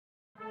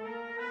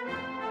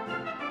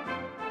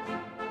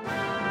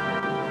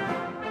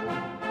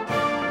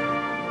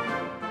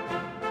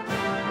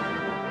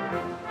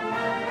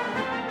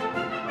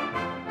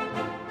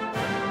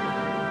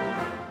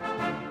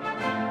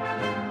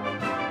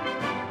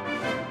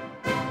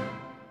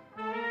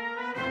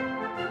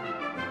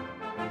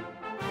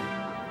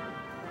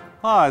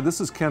Hi, this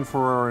is Ken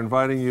Ferrer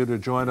inviting you to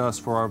join us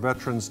for our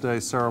Veterans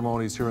Day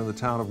ceremonies here in the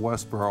town of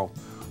Westborough.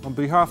 On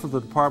behalf of the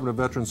Department of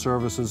Veteran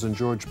Services and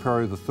George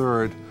Perry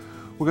III,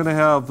 we're going to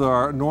have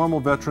our normal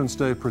Veterans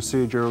Day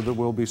procedure that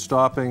we'll be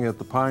stopping at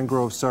the Pine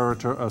Grove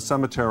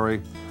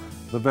Cemetery,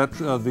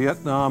 the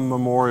Vietnam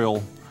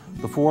Memorial,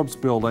 the Forbes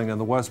Building,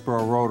 and the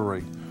Westborough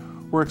Rotary.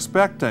 We're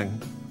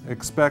expecting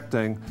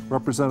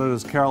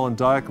Representatives Carolyn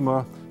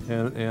Dykema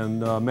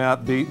and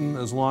Matt Beaton,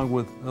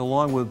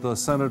 along with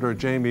Senator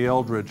Jamie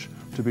Eldridge,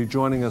 to be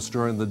joining us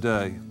during the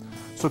day.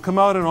 So come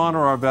out and honor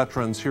our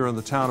veterans here in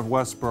the town of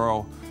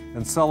Westborough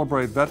and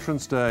celebrate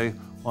Veterans Day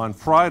on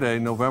Friday,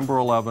 November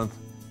 11th,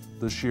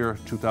 this year,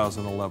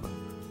 2011.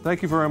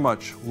 Thank you very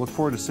much. Look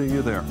forward to seeing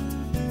you there.